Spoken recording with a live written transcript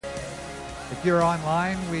If you're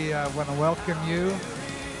online, we want to welcome you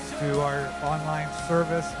to our online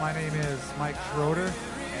service. My name is Mike Schroeder,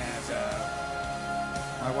 and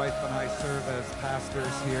my wife and I serve as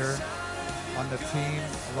pastors here on the team,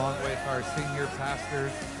 along with our senior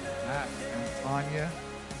pastors, Matt and Tanya.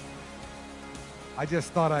 I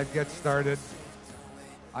just thought I'd get started.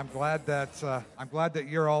 I'm glad that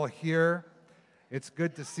you're all here. It's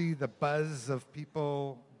good to see the buzz of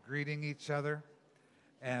people greeting each other,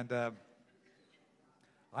 and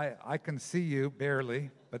I can see you barely,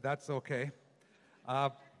 but that's okay.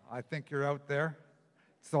 I think you're out there.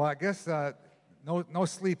 So I guess no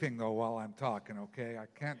sleeping though while I'm talking. Okay,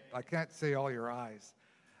 I can't see all your eyes.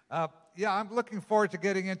 Yeah, I'm looking forward to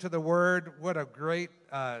getting into the Word. What a great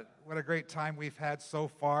time we've had so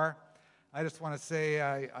far. I just want to say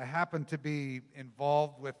I happen to be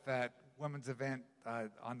involved with that women's event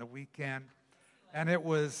on the weekend, and it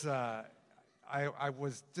was. I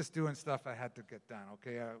was just doing stuff I had to get done,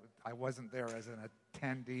 okay? I wasn't there as an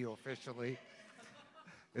attendee officially.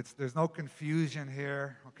 There's no confusion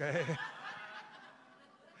here, okay?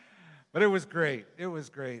 But it was great. It was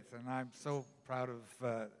great, and I'm so proud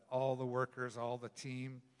of all the workers, all the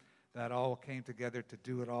team that all came together to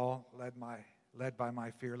do it all, led by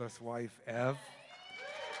my fearless wife, Ev.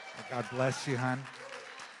 God bless you, hon.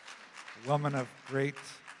 A woman of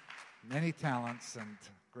many talents and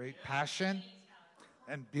great passion.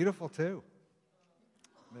 And beautiful, too.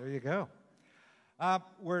 There you go.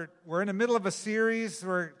 We're in the middle of a series.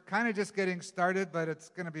 We're kind of just getting started, but it's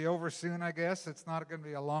going to be over soon, I guess. It's not going to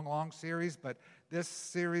be a long series, but this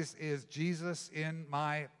series is Jesus in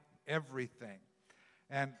My Everything.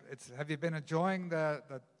 And have you been enjoying the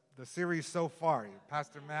series so far?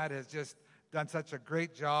 Pastor Matt has just done such a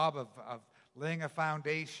great job of laying a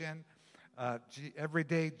foundation.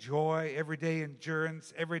 Everyday joy, everyday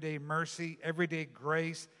endurance, everyday mercy, everyday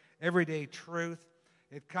grace, everyday truth.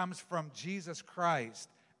 It comes from Jesus Christ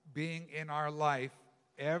being in our life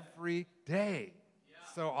every day. Yeah.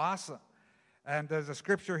 So awesome. And there's a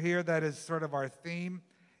scripture here that is sort of our theme.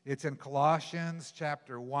 It's in Colossians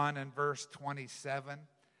chapter 1 and verse 27.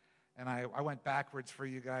 And I went backwards for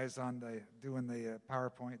you guys on doing the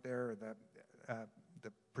PowerPoint there, or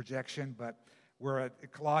the projection, but we're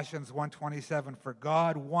at Colossians 1:27. For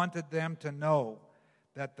God wanted them to know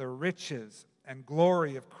that the riches and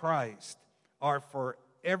glory of Christ are for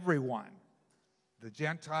everyone, the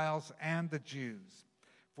Gentiles and the Jews,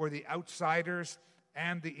 for the outsiders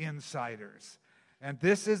and the insiders. And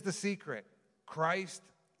this is the secret: Christ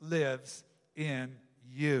lives in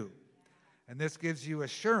you. And this gives you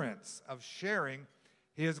assurance of sharing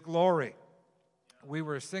His glory. We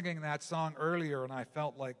were singing that song earlier, and I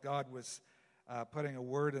felt like God was putting a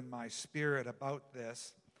word in my spirit about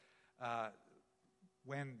this.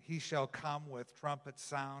 When He shall come with trumpet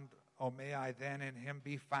sound, oh, may I then in Him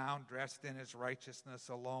be found, dressed in His righteousness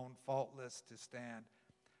alone, faultless to stand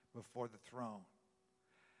before the throne.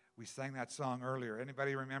 We sang that song earlier.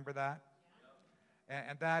 Anybody remember that? Yeah.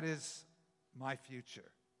 And that is my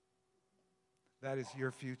future. That is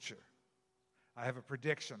your future. I have a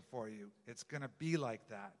prediction for you. It's going to be like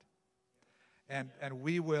that. And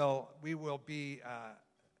we will be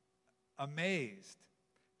amazed,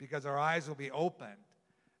 because our eyes will be opened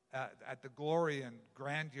at the glory and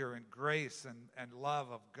grandeur and grace and love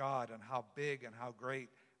of God, and how big and how great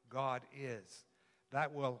God is.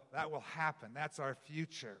 That will happen. That's our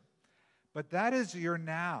future. But that is your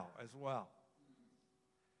now as well.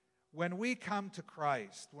 When we come to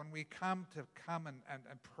Christ, when we come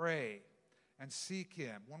and pray and seek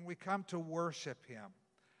Him, when we come to worship Him,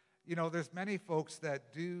 you know, there's many folks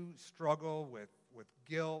that do struggle with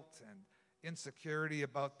guilt and insecurity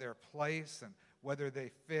about their place and whether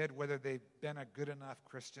they fit, whether they've been a good enough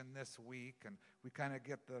Christian this week. And we kind of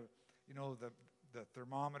get the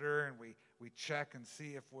thermometer, and we check and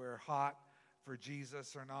see if we're hot for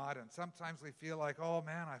Jesus or not. And sometimes we feel like, oh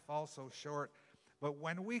man, I fall so short. But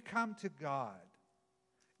when we come to God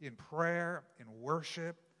in prayer, in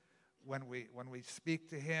worship, when we speak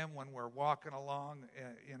to Him, when we're walking along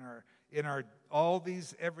in our all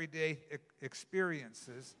these everyday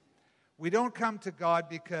experiences, we don't come to God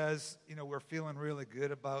because, you know, we're feeling really good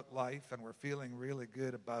about life and we're feeling really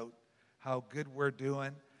good about how good we're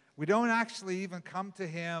doing. We don't actually even come to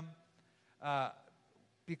Him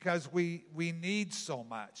because we need so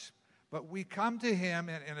much, but we come to Him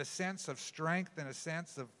in a sense of strength, in a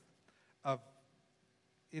sense of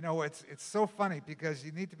you know, it's so funny because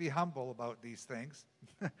you need to be humble about these things,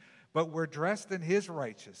 but we're dressed in His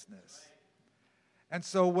righteousness. And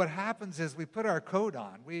so what happens is we put our coat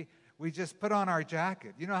on. We just put on our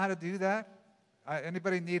jacket. You know how to do that?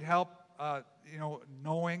 Anybody need help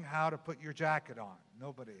knowing how to put your jacket on.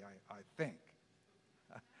 Nobody, I think.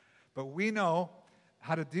 But we know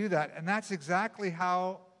how to do that, and that's exactly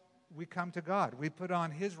how we come to God. We put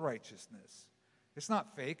on His righteousness. It's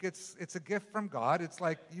not fake. It's a gift from God. It's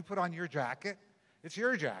like you put on your jacket. It's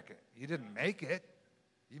your jacket. You didn't make it.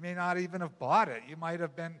 You may not even have bought it. You might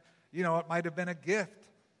have been, it might have been a gift.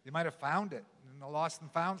 You might have found it in the lost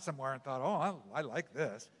and found somewhere and thought, oh, I like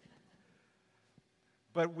this.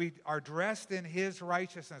 But we are dressed in His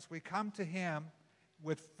righteousness. We come to Him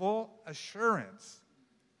with full assurance.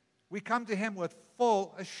 We come to Him with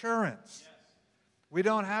full assurance. Yes. We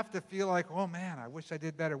don't have to feel like, oh man, I wish I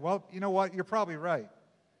did better. Well, you know what? You're probably right.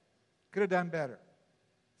 Could have done better.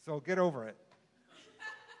 So get over it.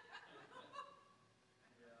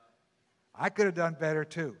 I could have done better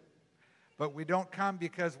too. But we don't come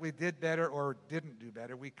because we did better or didn't do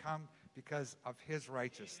better. We come because of His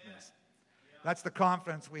righteousness. That's the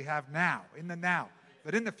confidence we have now, in the now.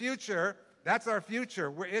 But in the future, that's our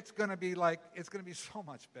future. It's going to be so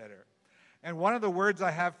much better. And one of the words I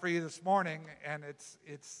have for you this morning, and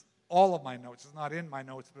it's all of my notes. It's not in my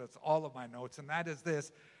notes, but it's all of my notes. And that is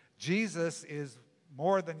this: Jesus is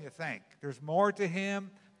more than you think. There's more to Him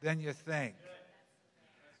than you think.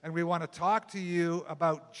 And we want to talk to you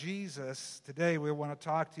about Jesus. Today we want to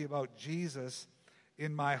talk to you about Jesus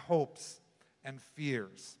in my hopes and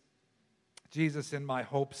fears. Jesus in my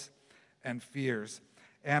hopes and fears.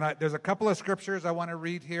 And there's a couple of scriptures I want to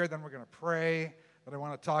read here, then we're going to pray. But I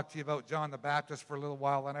want to talk to you about John the Baptist for a little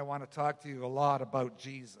while, and I want to talk to you a lot about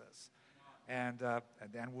Jesus. And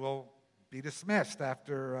then we'll be dismissed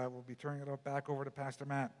after we'll be turning it back over to Pastor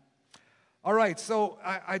Matt. All right, so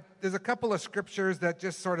there's a couple of scriptures that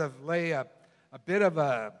just sort of lay a bit of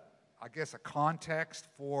a context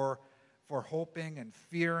for hoping and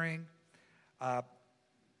fearing. A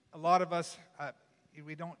lot of us,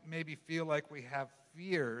 we don't maybe feel like we have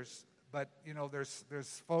fears, but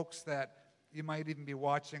there's folks that you might even be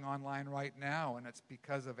watching online right now, and it's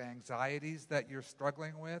because of anxieties that you're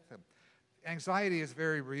struggling with. Anxiety is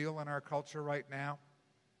very real in our culture right now.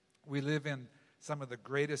 We live in some of the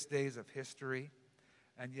greatest days of history,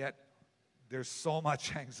 and yet there's so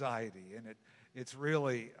much anxiety, and it's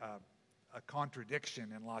really a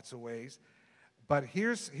contradiction in lots of ways. But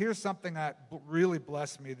here's something that really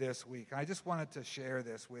blessed me this week. I just wanted to share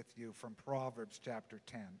this with you from Proverbs chapter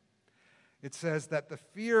 10. It says that the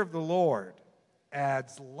fear of the Lord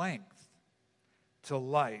adds length to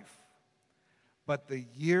life, but the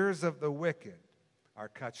years of the wicked are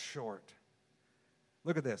cut short.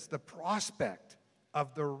 Look at this. The prospect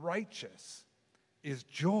of the righteous is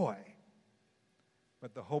joy,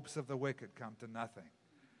 but the hopes of the wicked come to nothing.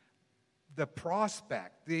 The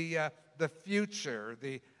prospect, the future,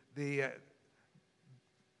 the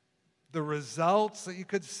results that you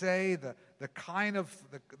could say, the kind of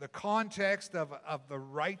the context of the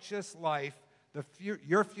righteous life,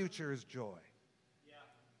 your future is joy. Yeah.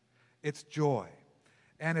 It's joy.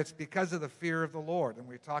 And it's because of the fear of the Lord. And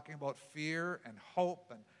we're talking about fear and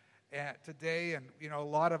hope and today, and a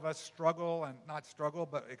lot of us struggle, and not struggle,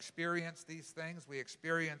 but experience these things. We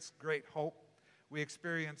experience great hope. We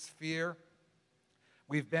experience fear.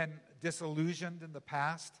 We've been disillusioned in the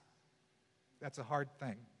past. That's a hard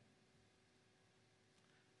thing.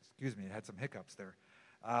 Excuse me, I had some hiccups there.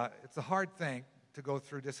 It's a hard thing to go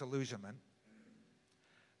through disillusionment.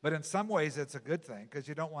 But in some ways, it's a good thing, because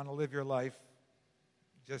you don't want to live your life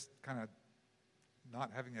just kind of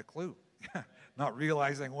not having a clue, not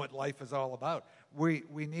realizing what life is all about. We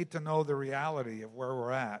need to know the reality of where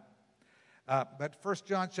we're at. But 1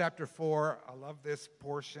 John chapter 4, I love this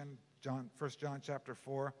portion, 1 John chapter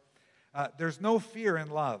 4. There's no fear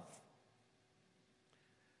in love,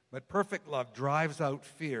 but perfect love drives out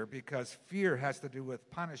fear, because fear has to do with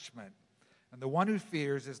punishment. And the one who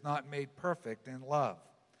fears is not made perfect in love.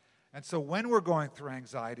 And so when we're going through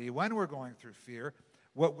anxiety, when we're going through fear,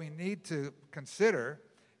 what we need to consider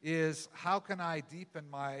is, how can I deepen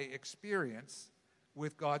my experience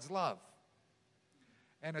with God's love?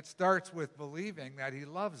 And it starts with believing that He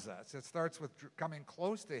loves us. It starts with coming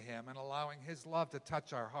close to Him and allowing His love to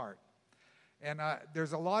touch our heart. And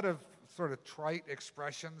there's a lot of sort of trite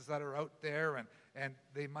expressions that are out there, and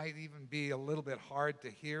they might even be a little bit hard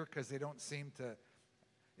to hear, because they don't seem to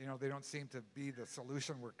be the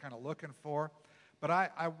solution we're kind of looking for. But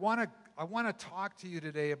I want to talk to you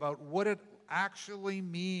today about what it actually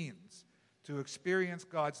means to experience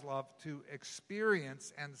God's love, to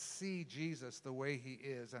experience and see Jesus the way He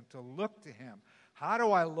is, and to look to Him. How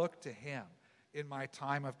do I look to Him in my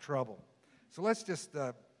time of trouble? So let's just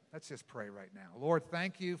pray right now. Lord,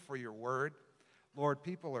 thank You for Your word. Lord,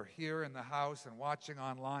 people are here in the house and watching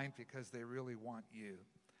online because they really want you.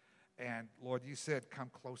 And Lord, you said, come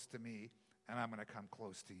close to me, and I'm going to come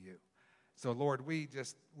close to you. So Lord, we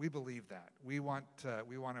believe that. We want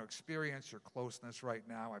to experience your closeness right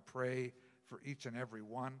now. I pray for each and every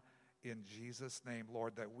one in Jesus' name,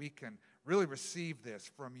 Lord, that we can really receive this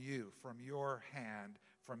from you, from your hand,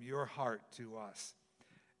 from your heart to us.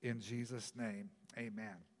 In Jesus' name,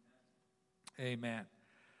 amen. Amen.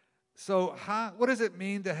 So what does it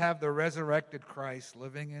mean to have the resurrected Christ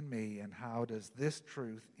living in me, and how does this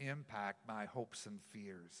truth impact my hopes and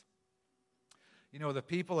fears? You know, the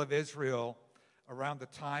people of Israel, around the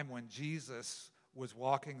time when Jesus was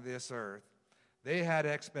walking this earth, they had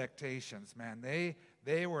expectations, man.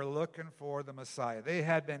 They were looking for the Messiah. They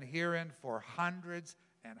had been hearing for hundreds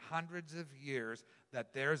and hundreds of years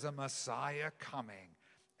that there's a Messiah coming,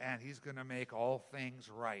 and he's going to make all things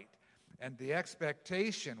right. And the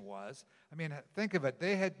expectation was, I mean, think of it.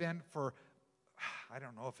 They had been for, I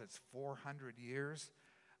don't know if it's 400 years.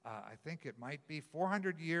 I think it might be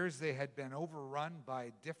 400 years. They had been overrun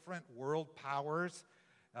by different world powers.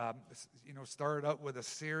 Started out with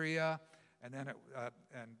Assyria, and then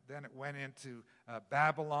it went into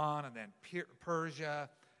Babylon, and then Persia,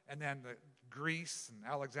 and then Greece and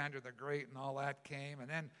Alexander the Great and all that came, and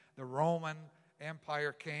then the Roman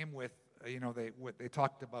Empire came with. They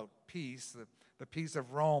talked about peace, the peace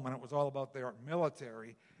of Rome, and it was all about their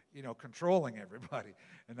military, controlling everybody,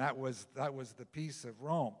 and that was the peace of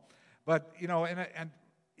Rome. But and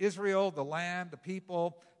Israel, the land, the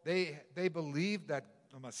people, they believed that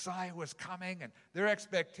the Messiah was coming, and their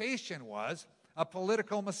expectation was a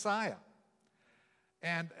political Messiah,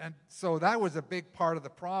 and so that was a big part of the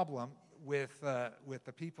problem with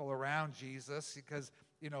the people around Jesus, because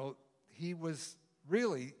he was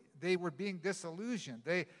really. They were being disillusioned.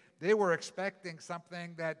 They were expecting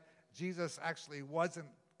something that Jesus actually wasn't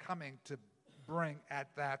coming to bring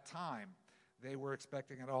at that time. They were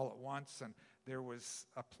expecting it all at once, and there was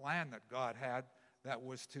a plan that God had that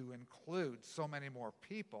was to include so many more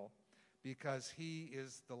people, because he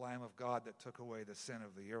is the Lamb of God that took away the sin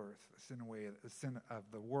of the earth, the sin of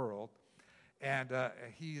the world. And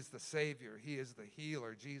he is the Savior. He is the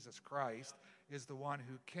healer. Jesus Christ is the one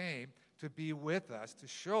who came to be with us, to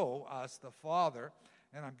show us the Father.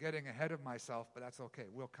 And I'm getting ahead of myself, but that's okay.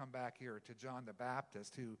 We'll come back here to John the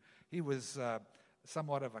Baptist, he was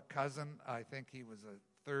somewhat of a cousin. I think he was a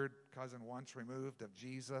third cousin once removed of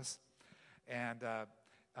Jesus. And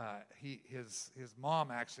his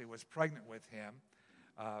mom actually was pregnant with him,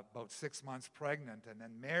 about 6 months pregnant. And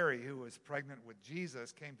then Mary, who was pregnant with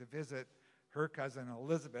Jesus, came to visit her cousin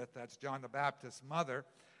Elizabeth. That's John the Baptist's mother.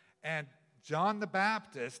 And John the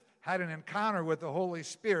Baptist had an encounter with the Holy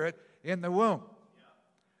Spirit in the womb.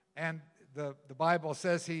 Yeah. And the Bible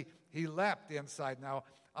says he leapt inside. Now,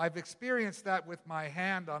 I've experienced that with my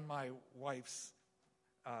hand on my wife's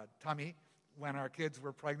tummy when our kids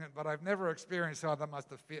were pregnant, but I've never experienced how that must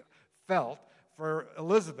have felt for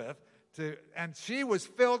Elizabeth. And she was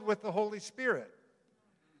filled with the Holy Spirit.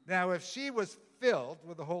 Now, if she was filled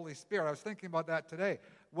with the Holy Spirit, I was thinking about that today.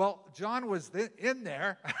 Well, John was in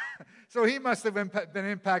there, so he must have been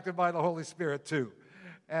impacted by the Holy Spirit too,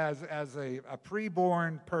 as a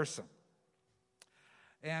preborn person.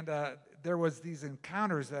 And there was these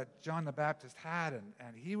encounters that John the Baptist had,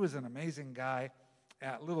 and he was an amazing guy,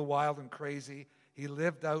 a little wild and crazy. He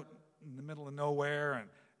lived out in the middle of nowhere, and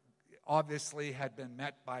obviously had been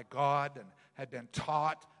met by God and had been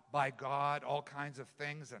taught by God all kinds of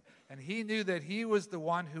things. And he knew that he was the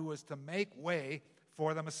one who was to make way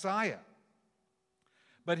for the Messiah.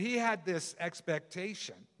 But he had this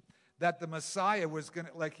expectation that the Messiah was going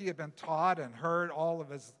to, like he had been taught and heard all of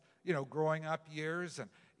his, growing up years, and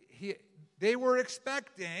they were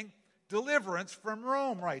expecting deliverance from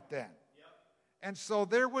Rome right then. Yep. And so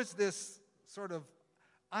there was this sort of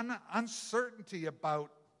uncertainty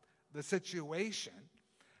about the situation,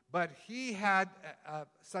 but he had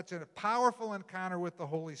such a powerful encounter with the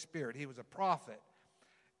Holy Spirit. He was a prophet,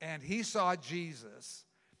 and he saw Jesus,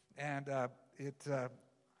 and I've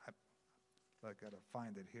got to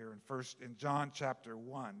find it here in John chapter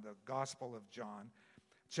 1, the Gospel of John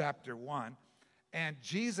chapter 1, and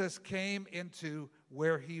Jesus came into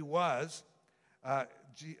where he was.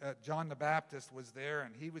 John the Baptist was there,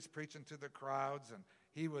 and he was preaching to the crowds, and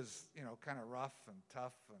he was, kind of rough and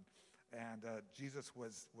tough, and Jesus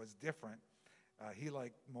was different. He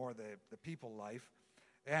liked more the people life.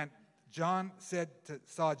 And John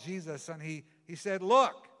saw Jesus, and he said,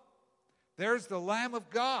 "Look, there's the Lamb of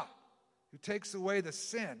God who takes away the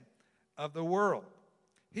sin of the world.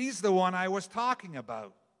 He's the one I was talking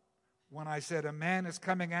about when I said, a man is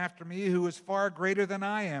coming after me who is far greater than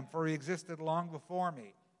I am, for he existed long before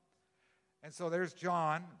me. And so there's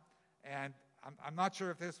John, and I'm not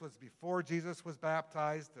sure if this was before Jesus was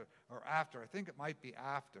baptized or after. I think it might be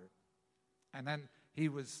after. And then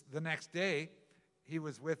the next day, he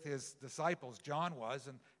was with his disciples, John was,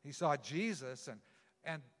 and he saw Jesus,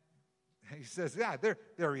 and he says, yeah,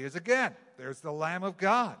 there he is again. There's the Lamb of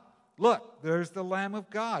God. Look, there's the Lamb of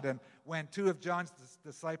God. And when two of John's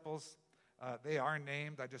disciples, they are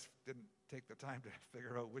named, I just didn't take the time to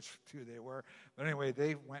figure out which two they were. But anyway,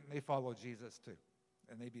 they went and they followed Jesus too.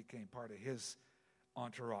 And they became part of his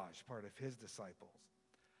entourage, part of his disciples.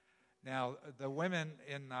 Now, the women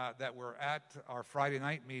that were at our Friday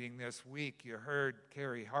night meeting this week, you heard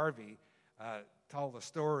Carrie Harvey tell the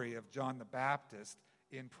story of John the Baptist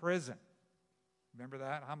in prison. Remember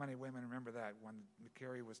that? How many women remember that when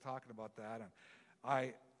Carrie was talking about that?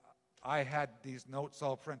 And I had these notes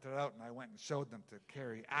all printed out, and I went and showed them to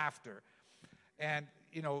Carrie after. And,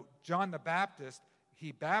 John the Baptist,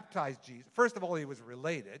 he baptized Jesus. First of all, he was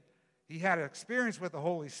related. He had an experience with the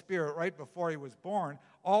Holy Spirit right before he was born.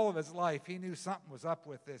 All of his life, he knew something was up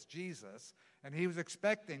with this Jesus, and he was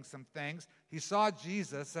expecting some things. He saw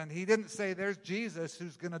Jesus, and he didn't say, there's Jesus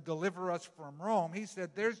who's going to deliver us from Rome. He said,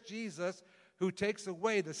 there's Jesus who takes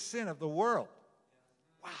away the sin of the world.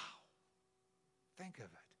 Wow. Think of it.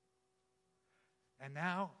 And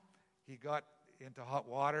now he got into hot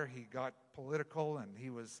water. He got political, and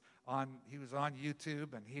he was on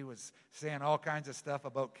YouTube, and he was saying all kinds of stuff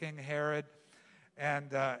about King Herod,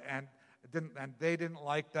 and they didn't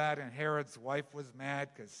like that. And Herod's wife was mad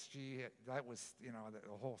because it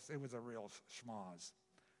was a real schmoz.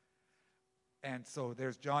 And so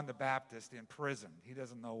there's John the Baptist in prison. He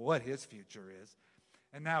doesn't know what his future is,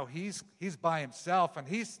 and now he's by himself, and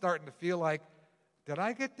he's starting to feel like, did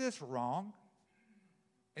I get this wrong?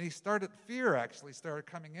 And fear actually started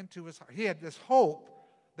coming into his heart. He had this hope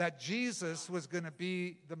that Jesus was going to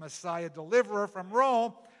be the Messiah deliverer from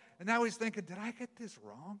Rome. And now he's thinking, did I get this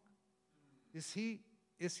wrong? Is he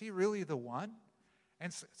really the one?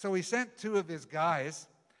 And so he sent two of his guys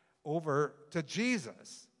over to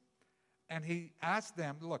Jesus. And he asked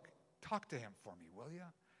them, look, talk to him for me, will you?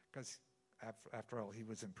 Because after all, he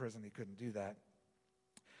was in prison. He couldn't do that.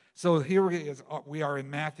 So here we are in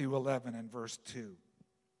Matthew 11 and verse 2.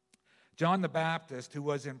 John the Baptist, who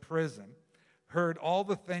was in prison, heard all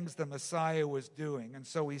the things the Messiah was doing, and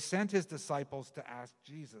so he sent his disciples to ask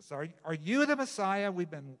Jesus, are you the Messiah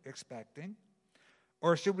we've been expecting,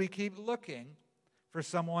 or should we keep looking for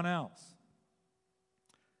someone else?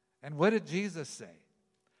 And what did Jesus say?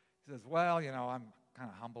 He says, well, I'm kind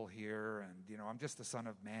of humble here, and, I'm just the Son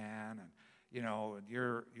of Man, and,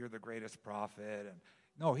 you're the greatest prophet. And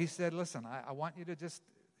no, he said, listen, I want you to just,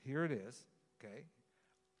 here it is, okay?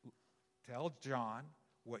 Tell John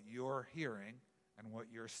what you're hearing and what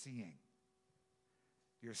you're seeing.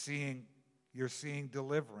 You're seeing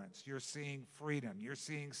deliverance. You're seeing freedom. You're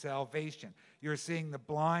seeing salvation. You're seeing the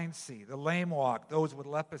blind see, the lame walk, those with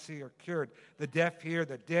leprosy are cured, the deaf hear,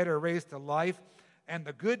 the dead are raised to life, and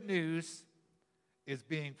the good news is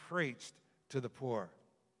being preached to the poor.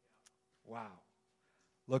 Wow.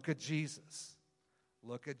 Look at Jesus.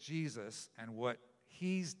 Look at Jesus and what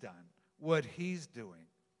he's done, what he's doing.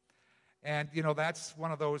 And, that's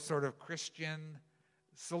one of those sort of Christian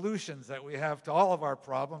solutions that we have to all of our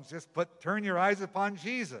problems. Just turn your eyes upon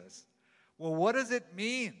Jesus. Well, what does it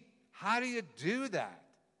mean? How do you do that?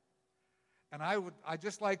 And I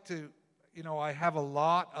just like to, I have a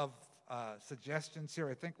lot of suggestions here.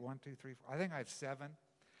 I think 1, 2, 3, 4. I think I have 7.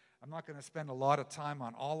 I'm not going to spend a lot of time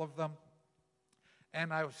on all of them.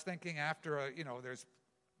 And I was thinking after,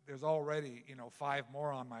 there's already, 5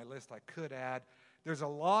 more on my list I could add. There's a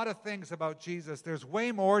lot of things about Jesus. There's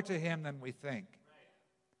way more to him than we think.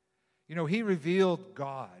 He revealed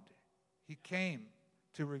God. He came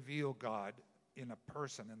to reveal God in a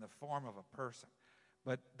person, in the form of a person.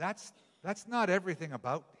 But that's not everything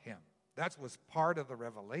about him. That was part of the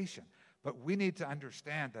revelation. But we need to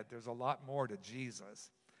understand that there's a lot more to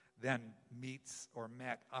Jesus than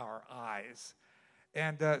met our eyes.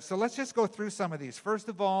 And so let's just go through some of these. First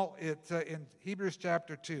of all, in Hebrews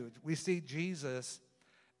chapter 2, we see Jesus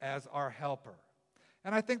as our helper.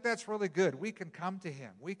 And I think that's really good. We can come to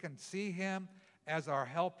him. We can see him as our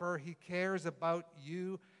helper. He cares about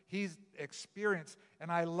you. He's experienced. And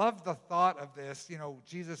I love the thought of this.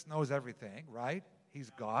 Jesus knows everything, right? He's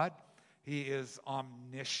God. He is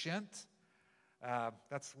omniscient.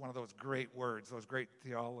 That's one of those great words, those great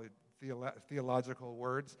theological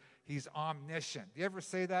words. He's omniscient. Do you ever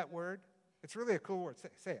say that word? It's really a cool word.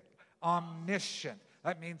 Say it. Omniscient.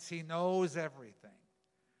 That means he knows everything.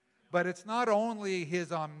 But it's not only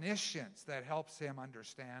his omniscience that helps him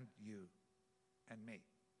understand you and me.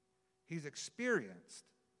 He's experienced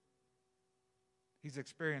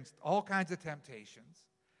all kinds of temptations.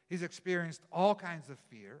 He's experienced all kinds of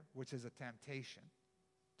fear, which is a temptation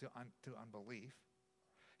to unbelief.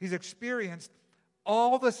 He's experienced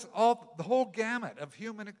the whole gamut of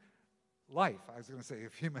human life. I was going to say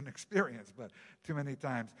of human experience, but too many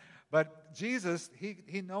times. But Jesus,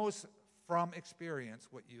 he knows from experience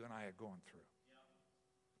what you and I are going through.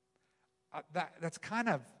 That's kind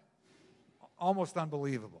of almost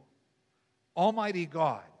unbelievable. Almighty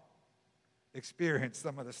God experienced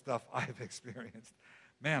some of the stuff I've experienced.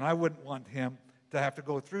 Man, I wouldn't want him to have to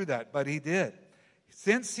go through that, but he did.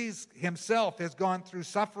 Since he himself has gone through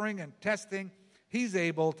suffering and testing, he's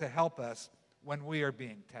able to help us when we are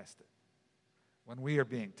being tested, when we are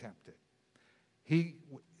being tempted. He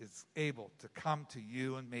is able to come to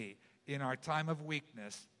you and me in our time of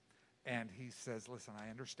weakness, and he says, listen, I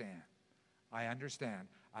understand.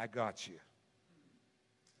 I got you.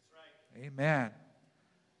 That's right. Amen.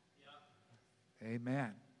 Yeah.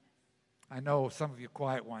 Amen. I know some of you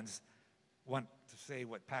quiet ones want to say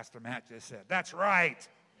what Pastor Matt just said. That's right.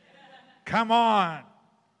 Come on.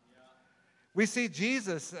 Yeah. We see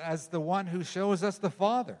Jesus as the one who shows us the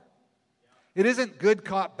Father. Yeah. It isn't good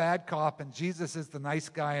cop, bad cop, and Jesus is the nice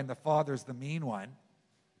guy and the Father's the mean one.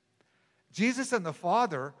 Jesus and the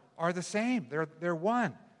Father are the same. They're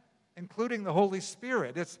one, including the Holy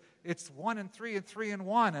Spirit. It's 1 and 3 and 3 and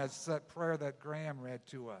 1, as that prayer that Graham read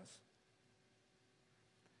to us.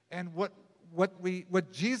 And what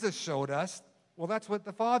Jesus showed us, well, that's what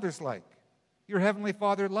the Father's like. Your Heavenly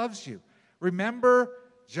Father loves you. Remember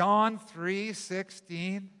John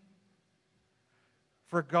 3:16?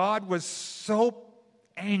 For God was so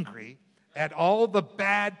angry at all the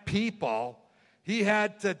bad people, he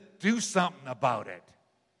had to do something about it.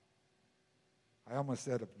 I almost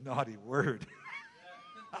said a naughty word.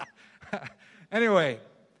 Anyway,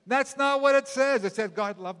 that's not what it says. It said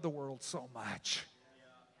God loved the world so much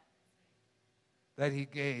that he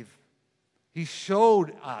gave. He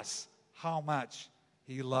showed us how much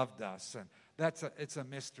he loved us. And it's a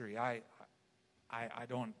mystery. I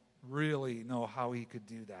don't really know how he could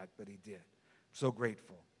do that, but he did. I'm so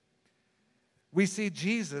grateful. We see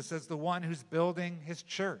Jesus as the one who's building his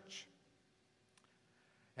church.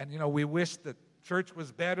 And, we wish the church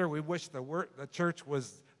was better. We wish the church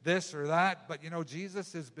was this or that. But,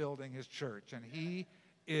 Jesus is building his church. And he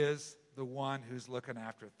is the one who's looking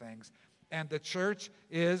after things. And the church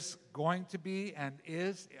is going to be and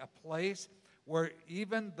is a place where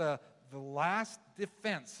even the last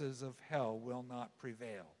defenses of hell will not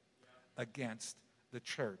prevail against the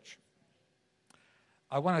church.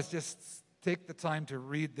 I want to just take the time to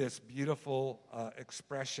read this beautiful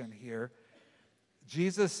expression here.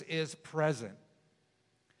 Jesus is present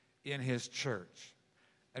in his church.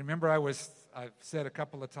 And remember, I've said a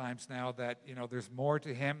couple of times now that, there's more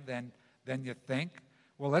to him than you think.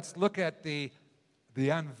 Well, let's look at the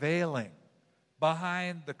unveiling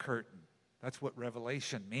behind the curtain. That's what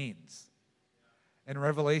Revelation means. In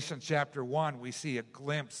Revelation chapter 1, we see a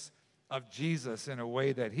glimpse of Jesus in a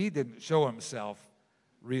way that he didn't show himself,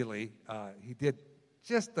 really. He did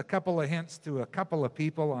just a couple of hints to a couple of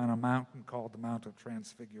people on a mountain called the Mount of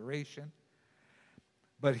Transfiguration.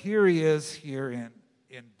 But here he is here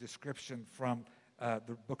in description from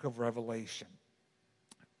the book of Revelation.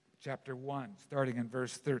 Chapter 1, starting in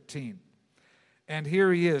verse 13. And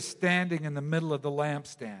here he is standing in the middle of the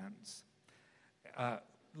lampstands,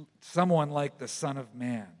 someone like the Son of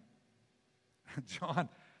Man. John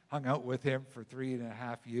hung out with him for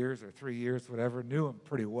 3.5 years or 3 years, whatever, knew him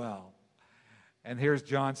pretty well. And here's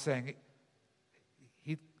John saying,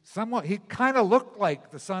 he kind of looked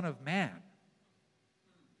like the Son of Man.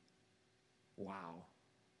 Wow.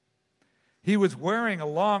 He was wearing a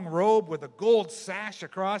long robe with a gold sash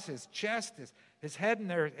across his chest. His head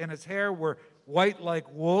and his hair were white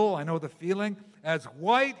like wool. I know the feeling. As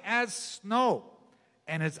white as snow.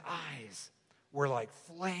 And his eyes were like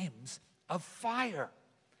flames of fire.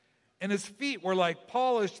 And his feet were like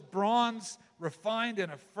polished bronze refined in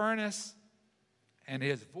a furnace. And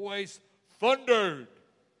his voice thundered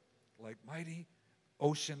like mighty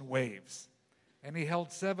ocean waves. And he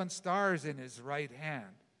held 7 stars in his right hand.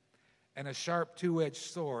 And a sharp 2-edged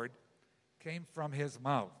sword came from his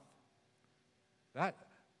mouth. That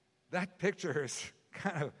picture is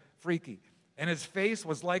kind of freaky. And his face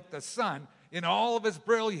was like the sun in all of his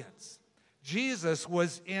brilliance. Jesus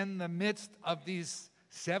was in the midst of these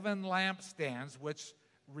 7 lampstands, which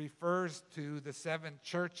refers to the 7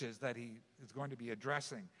 churches that he is going to be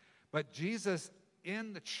addressing. But Jesus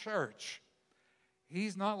in the church,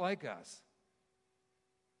 He's not like us.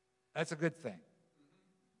 That's a good thing.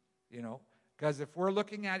 You know, because if we're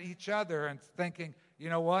looking at each other and thinking, you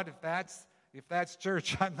know what, if that's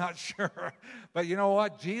church, I'm not sure. But you know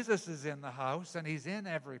what? Jesus is in the house, and he's in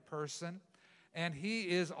every person, and he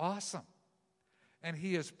is awesome. And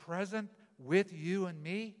he is present with you and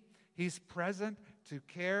me. He's present to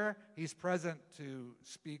care. He's present to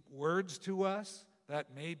speak words to us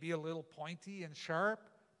that may be a little pointy and sharp.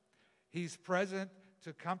 He's present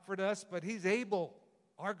to comfort us, but he's able.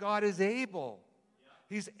 Our God is able.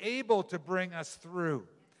 He's able to bring us through.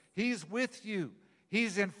 He's with you.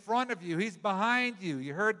 He's in front of you. He's behind you.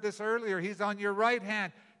 You heard this earlier. He's on your right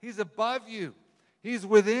hand. He's above you. He's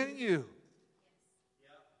within you.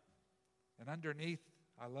 And underneath,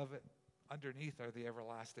 I love it, underneath are the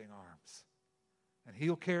everlasting arms. And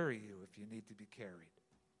he'll carry you if you need to be carried.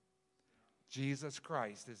 Jesus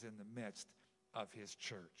Christ is in the midst of his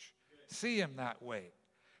church. See him that way.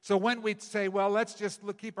 So when we say, well, let's just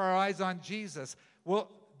keep our eyes on Jesus,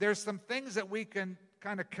 well, there's some things that we can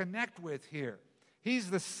kind of connect with here. He's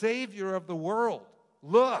the Savior of the world.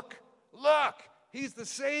 Look, he's the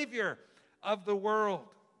Savior of the world.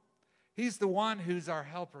 He's the one who's our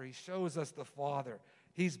helper. He shows us the Father.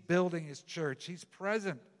 He's building his church. He's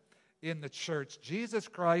present in the church. Jesus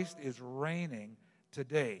Christ is reigning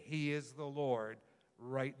today. He is the Lord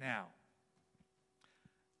right now.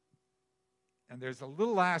 And there's a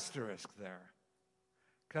little asterisk there,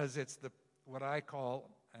 because it's what I call,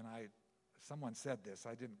 and someone said this,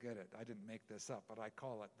 I didn't get it, I didn't make this up, but I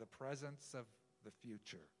call it the presence of the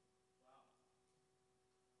future.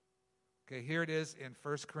 Okay, here it is in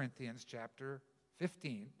 1 Corinthians chapter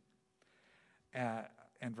 15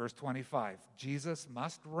 and verse 25. Jesus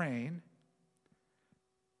must reign.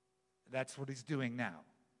 That's what he's doing now.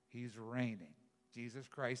 He's reigning. Jesus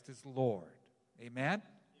Christ is Lord. Amen?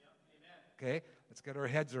 Okay, let's get our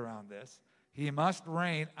heads around this. He must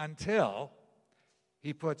reign until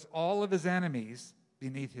he puts all of his enemies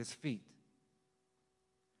beneath his feet.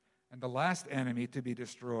 And the last enemy to be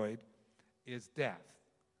destroyed is death.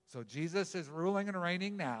 So Jesus is ruling and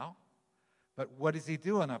reigning now, but what is he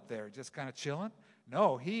doing up there? Just kind of chilling?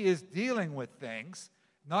 No, he is dealing with things.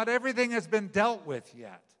 Not everything has been dealt with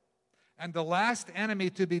yet. And the last enemy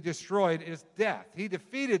to be destroyed is death. He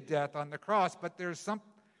defeated death on the cross, but there's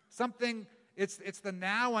something, it's the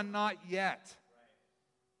now and not yet.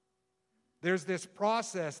 There's this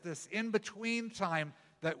process, this in-between time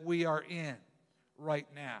that we are in right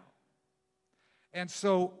now. And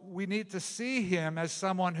so we need to see him as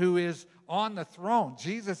someone who is on the throne.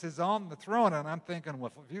 Jesus is on the throne, and I'm thinking,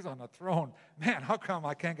 well, if he's on the throne, man, how come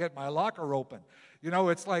I can't get my locker open? You know,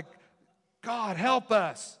 it's like, God, help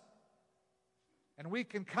us. And we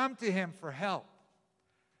can come to him for help.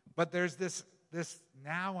 But there's this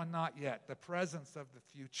now and not yet, the presence of the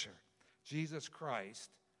future. Jesus Christ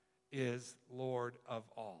is Lord of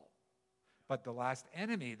all. But the last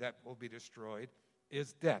enemy that will be destroyed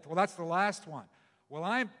is death. Well, that's the last one. Well,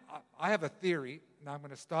 I have a theory, and I'm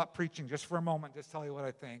going to stop preaching just for a moment, just tell you what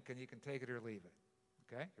I think, and you can take it or leave it.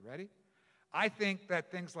 Okay, you ready? I think that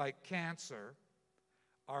things like cancer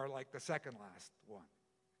are like the second last one.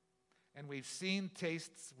 And we've seen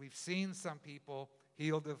some people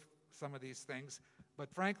healed of some of these things, but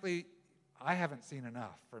frankly, I haven't seen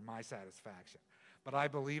enough for my satisfaction. But I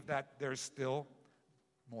believe that there's still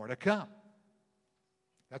more to come.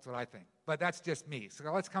 That's what I think. But that's just me. So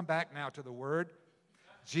let's come back now to the Word.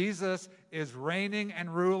 Jesus is reigning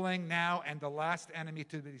and ruling now, and the last enemy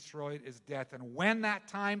to be destroyed is death. And when that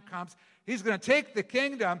time comes, he's going to take the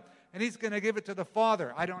kingdom, and he's going to give it to the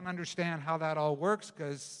Father. I don't understand how that all works,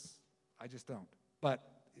 because I just don't. But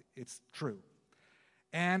it's true.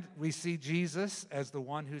 And we see Jesus as the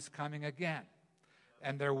one who's coming again.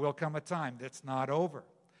 And there will come a time that's not over.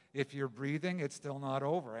 If you're breathing, it's still not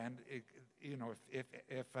over. And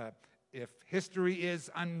if history is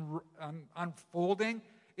unfolding,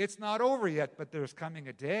 it's not over yet. But there's coming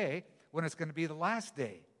a day when it's going to be the last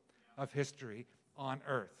day of history on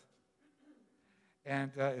earth.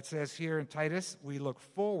 And it says here in Titus, we look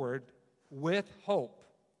forward with hope.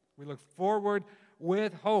 We look forward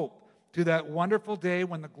with hope to that wonderful day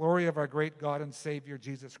when the glory of our great God and Savior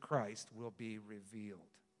Jesus Christ will be revealed.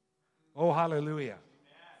 Oh, hallelujah.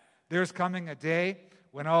 There's coming a day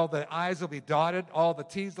when all the I's will be dotted, all the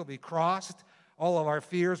T's will be crossed, all of our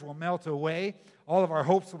fears will melt away, all of our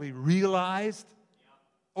hopes will be realized.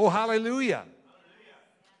 Oh, hallelujah.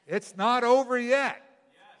 It's not over yet.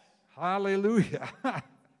 Hallelujah.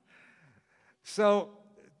 So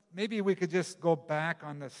maybe we could just go back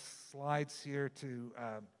on the slides here to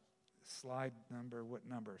slide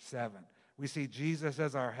number 7. We see Jesus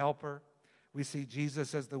as our helper. We see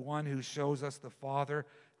Jesus as the one who shows us the Father.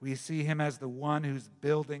 We see him as the one who's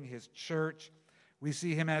building his church. We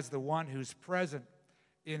see him as the one who's present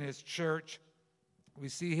in his church. We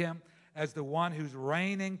see him as the one who's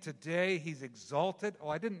reigning today. He's exalted. Oh,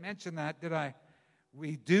 I didn't mention that, did I?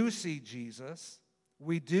 We do see Jesus.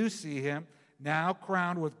 We do see him now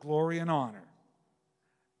crowned with glory and honor.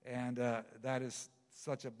 And that is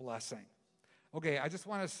such a blessing. Okay, I just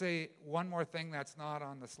want to say one more thing that's not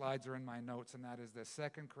on the slides or in my notes, and that is this,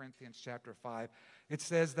 2 Corinthians chapter 5. It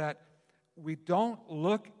says that we don't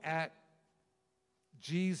look at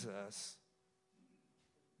Jesus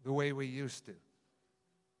the way we used to.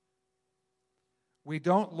 We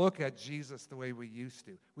don't look at Jesus the way we used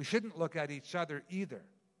to. We shouldn't look at each other either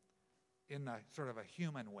in a sort of a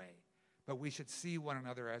human way, but we should see one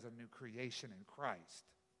another as a new creation in Christ.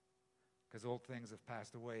 Because old things have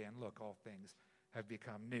passed away, and look, all things have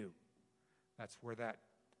become new. That's where that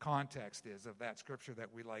context is of that scripture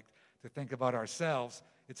that we like to think about ourselves.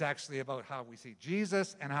 It's actually about how we see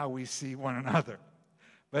Jesus and how we see one another.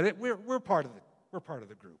 But we're part of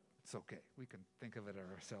the group. It's okay. We can think of it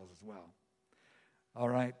ourselves as well. All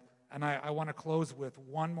right. And I want to close with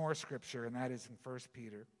one more scripture, and that is in 1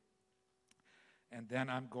 Peter. And then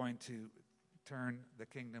I'm going to turn the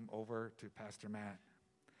kingdom over to Pastor Matt.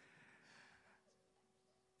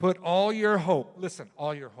 Put all your hope, listen,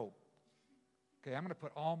 all your hope. Okay, I'm going to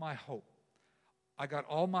put all my hope. I got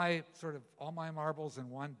all my marbles in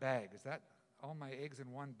one bag. Is that all my eggs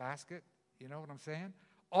in one basket? You know what I'm saying?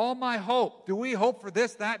 All my hope. Do we hope for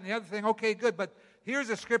this, that, and the other thing? Okay, good. But here's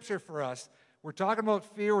a scripture for us. We're talking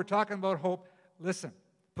about fear. We're talking about hope. Listen,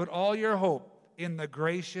 put all your hope in the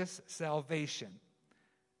gracious salvation.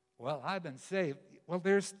 Well, I've been saved. Well,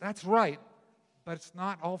 that's right, but it's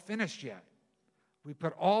not all finished yet. We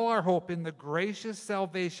put all our hope in the gracious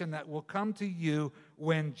salvation that will come to you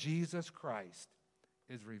when Jesus Christ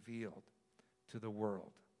is revealed to the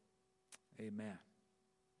world. Amen.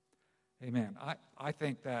 Amen. I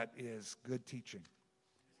think that is good teaching,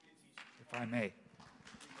 if I may.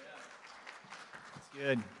 That's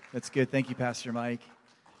good. That's good. Thank you, Pastor Mike.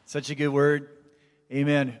 Such a good word.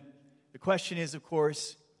 Amen. The question is, of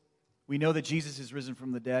course, we know that Jesus is risen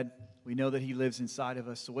from the dead. We know that he lives inside of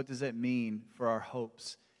us. So what does that mean for our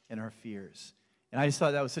hopes and our fears? And I just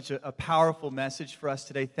thought that was such a powerful message for us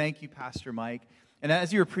today. Thank you, Pastor Mike. And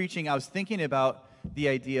as you were preaching, I was thinking about the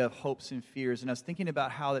idea of hopes and fears. And I was thinking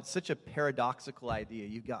about how that's such a paradoxical idea.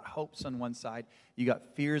 You've got hopes on one side. You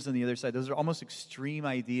got fears on the other side. Those are almost extreme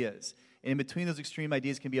ideas. And in between those extreme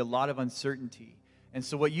ideas can be a lot of uncertainty. And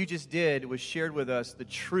so what you just did was shared with us the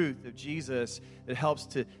truth of Jesus that helps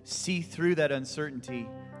to see through that uncertainty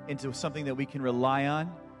into something that we can rely on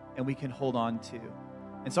and we can hold on to.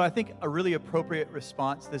 And so I think a really appropriate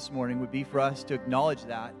response this morning would be for us to acknowledge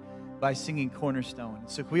that by singing Cornerstone.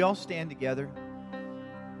 So can we all stand together?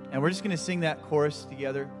 And we're just going to sing that chorus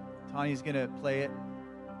together. Tanya's going to play it.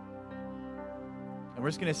 And we're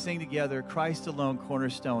just going to sing together, Christ alone,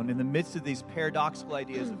 Cornerstone. In the midst of these paradoxical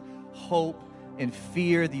ideas of hope and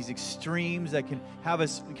fear, these extremes that can have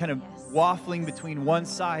us kind of waffling between one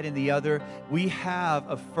side and the other, we have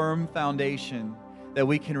a firm foundation that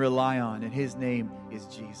we can rely on, and his name is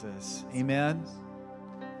Jesus. Amen?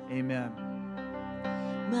 Amen.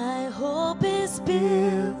 My hope is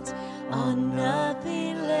built on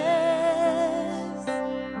nothing less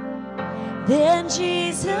than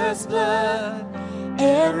Jesus' blood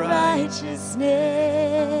and righteousness.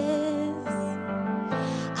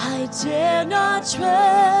 I dare not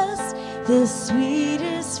trust the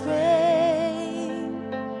sweetest frame,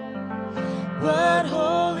 but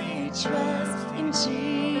wholly trust in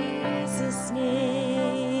Jesus'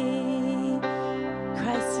 name.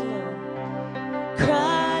 Christ alone,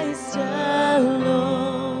 Christ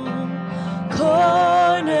alone,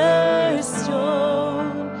 cornerstone,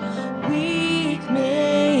 weak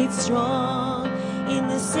made strong in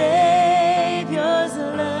the Savior's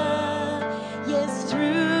love. Yes,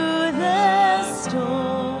 through the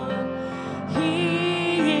storm,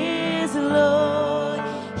 He is Lord,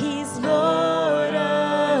 He's Lord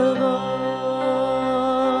of all.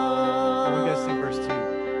 We're going to sing verse 2.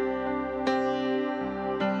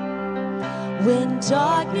 When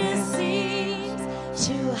darkness seems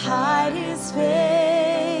to hide His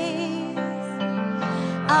face,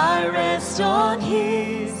 I rest on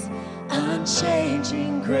His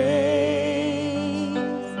unchanging grace.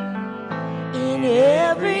 In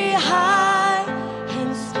every high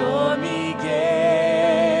and stormy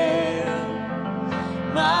gale,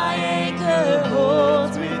 my anchor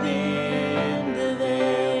holds within the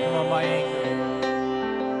veil. Come on, my anchor.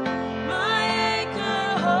 My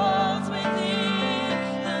anchor holds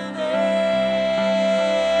within the veil.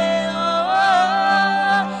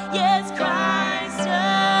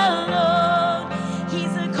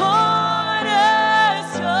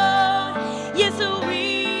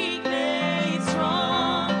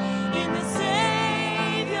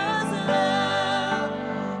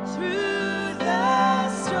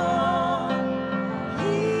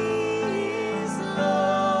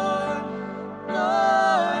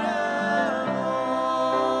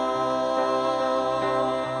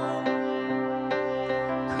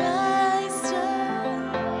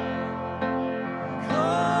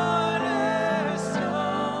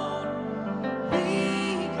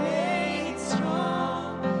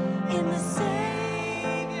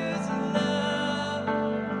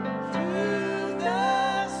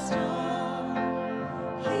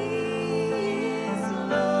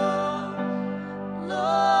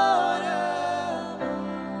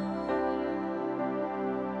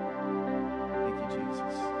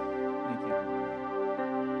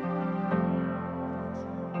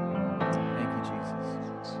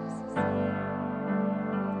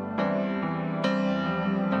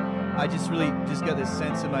 I just really just got this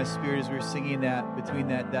sense in my spirit as we were singing that, between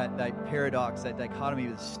that paradox, that dichotomy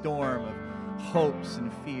of the storm of hopes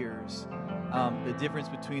and fears, the difference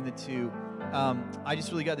between the two. I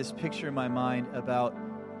just really got this picture in my mind about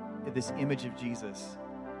this image of Jesus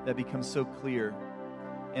that becomes so clear.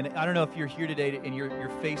 And I don't know if you're here today and you're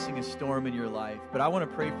facing a storm in your life, but I want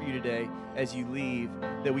to pray for you today as you leave,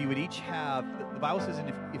 that we would each have, the Bible says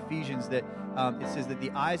in Ephesians that it says that the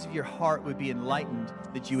eyes of your heart would be enlightened,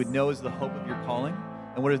 that you would know as the hope of your calling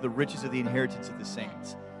and what are the riches of the inheritance of the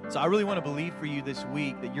saints. So I really want to believe for you this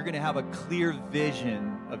week that you're going to have a clear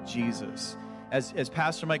vision of Jesus. As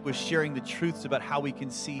Pastor Mike was sharing the truths about how we can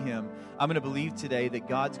see him, I'm going to believe today that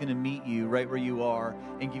God's going to meet you right where you are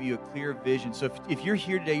and give you a clear vision. So if you're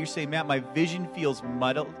here today, you're saying, Matt, my vision feels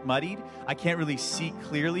muddied. I can't really see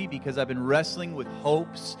clearly because I've been wrestling with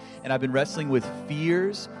hopes and I've been wrestling with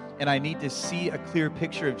fears, and I need to see a clear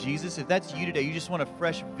picture of Jesus. If that's you today, you just want a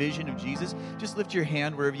fresh vision of Jesus, just lift your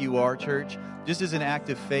hand wherever you are, church, just as an act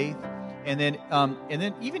of faith. And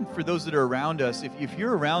then even for those that are around us, if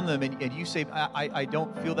you're around them and you say, I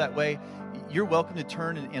don't feel that way, you're welcome to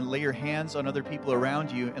turn and lay your hands on other people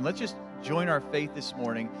around you. And let's just join our faith this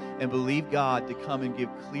morning and believe God to come and give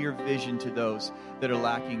clear vision to those that are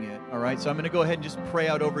lacking it. All right, so I'm going to go ahead and just pray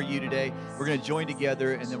out over you today. We're going to join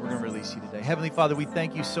together, and then we're going to release you today. Heavenly Father, we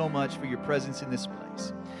thank you so much for your presence in this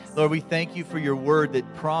place. Lord, we thank you for your word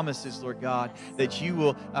that promises, Lord God, that you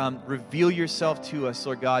will reveal yourself to us,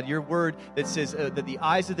 Lord God. Your word that says that the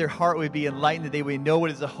eyes of their heart would be enlightened, that they would know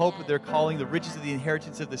what is the hope of their calling, the riches of the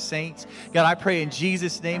inheritance of the saints. God, I pray in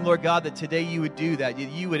Jesus' name, Lord God, that today you would do that.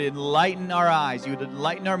 You would enlighten our eyes. You would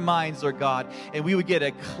enlighten our minds, Lord God, and we would get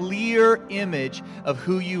a clear image of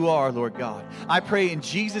who you are, Lord God. I pray in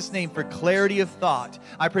Jesus' name for clarity of thought.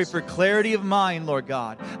 I pray for clarity of mind, Lord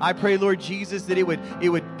God. I pray, Lord Jesus, that it would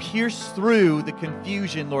pierce through the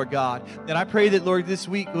confusion, Lord God. And I pray that, Lord, this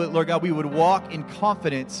week, Lord God, we would walk in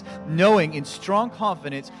confidence, knowing, in strong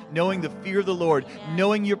confidence, knowing the fear of the Lord,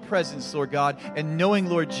 knowing your presence, Lord God, and knowing,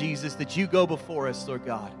 Lord Jesus, that you go before us, Lord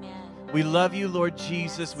God. We love you, Lord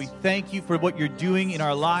Jesus. We thank you for what you're doing in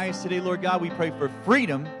our lives today, Lord God. We pray for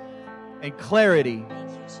freedom and clarity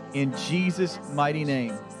in Jesus' mighty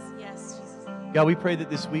name. God, we pray that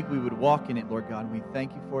this week we would walk in it, Lord God, and we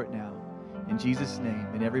thank you for it now. In Jesus' name.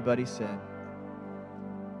 And everybody said,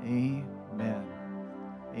 amen.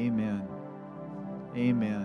 Amen. Amen.